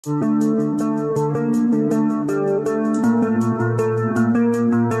Hi,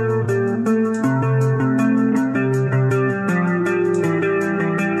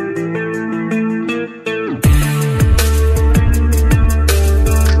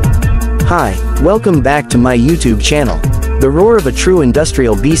 welcome back to my YouTube channel. The roar of a true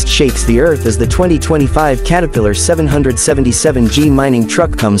industrial beast shakes the earth as the 2025 Caterpillar 777G mining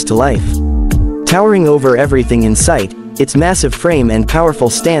truck comes to life. Towering over everything in sight, its massive frame and powerful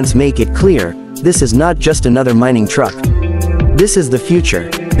stance make it clear, this is not just another mining truck. This is the future.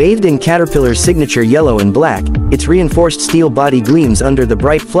 Bathed in Caterpillar's signature yellow and black, its reinforced steel body gleams under the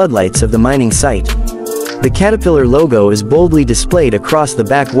bright floodlights of the mining site. The Caterpillar logo is boldly displayed across the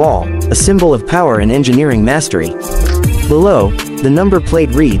back wall, a symbol of power and engineering mastery. Below, the number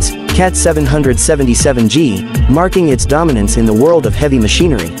plate reads, CAT 777G, marking its dominance in the world of heavy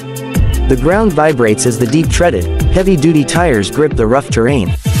machinery. The ground vibrates as the deep-treaded, heavy-duty tires grip the rough terrain.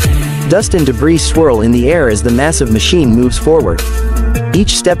 Dust and debris swirl in the air as the massive machine moves forward.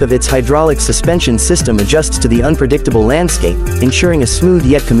 Each step of its hydraulic suspension system adjusts to the unpredictable landscape, ensuring a smooth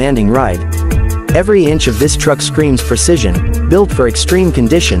yet commanding ride. Every inch of this truck screams precision, built for extreme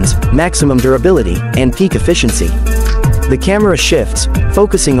conditions, maximum durability, and peak efficiency. The camera shifts,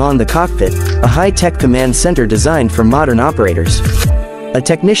 focusing on the cockpit, a high-tech command center designed for modern operators. A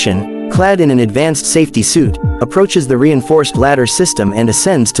technician, clad in an advanced safety suit, approaches the reinforced ladder system and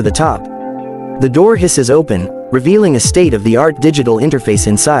ascends to the top. The door hisses open, revealing a state-of-the-art digital interface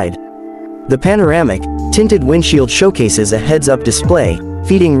inside. The panoramic, tinted windshield showcases a heads-up display,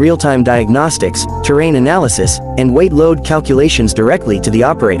 feeding real-time diagnostics, terrain analysis, and weight-load calculations directly to the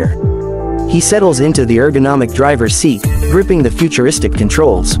operator. He settles into the ergonomic driver's seat, gripping the futuristic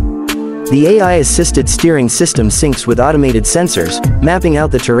controls. The AI-assisted steering system syncs with automated sensors, mapping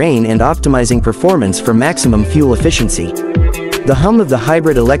out the terrain and optimizing performance for maximum fuel efficiency. The hum of the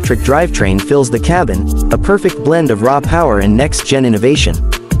hybrid electric drivetrain fills the cabin, a perfect blend of raw power and next-gen innovation.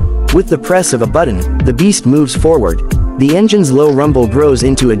 With the press of a button, the beast moves forward. The engine's low rumble grows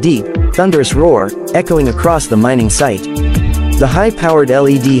into a deep, thunderous roar, echoing across the mining site. The high-powered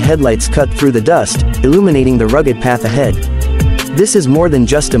LED headlights cut through the dust, illuminating the rugged path ahead. This is more than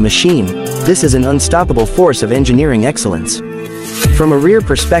just a machine, this is an unstoppable force of engineering excellence. From a rear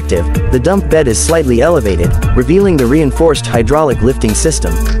perspective, the dump bed is slightly elevated, revealing the reinforced hydraulic lifting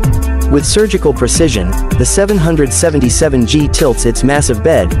system. With surgical precision, the 777G tilts its massive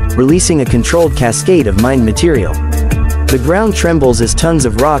bed, releasing a controlled cascade of mined material. The ground trembles as tons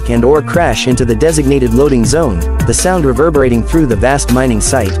of rock and ore crash into the designated loading zone, the sound reverberating through the vast mining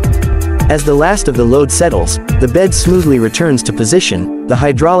site. As the last of the load settles, the bed smoothly returns to position, the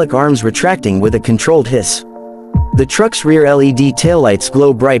hydraulic arms retracting with a controlled hiss. The truck's rear LED taillights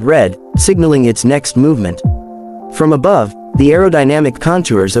glow bright red, signaling its next movement. From above, the aerodynamic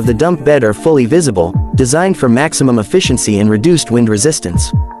contours of the dump bed are fully visible, designed for maximum efficiency and reduced wind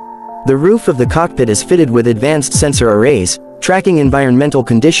resistance. The roof of the cockpit is fitted with advanced sensor arrays, tracking environmental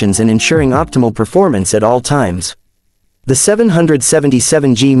conditions and ensuring optimal performance at all times. The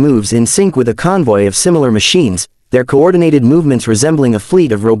 777G moves in sync with a convoy of similar machines, their coordinated movements resembling a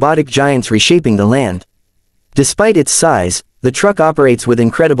fleet of robotic giants reshaping the land. Despite its size, the truck operates with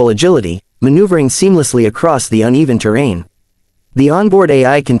incredible agility, maneuvering seamlessly across the uneven terrain. The onboard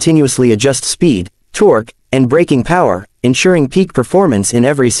AI continuously adjusts speed, torque, and braking power, ensuring peak performance in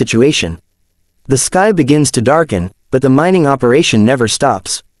every situation. The sky begins to darken, but the mining operation never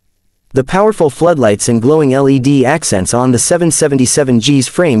stops. The powerful floodlights and glowing LED accents on the 777G's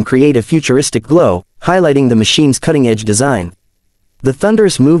frame create a futuristic glow, highlighting the machine's cutting-edge design. The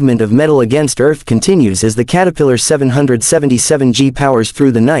thunderous movement of metal against earth continues as the Caterpillar 777G powers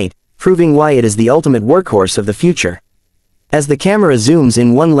through the night, proving why it is the ultimate workhorse of the future. As the camera zooms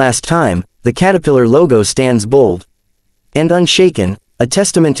in one last time, the Caterpillar logo stands bold and unshaken, a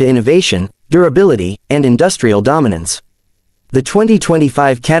testament to innovation, durability, and industrial dominance. The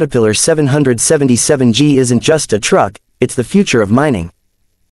 2025 Caterpillar 777G isn't just a truck, it's the future of mining.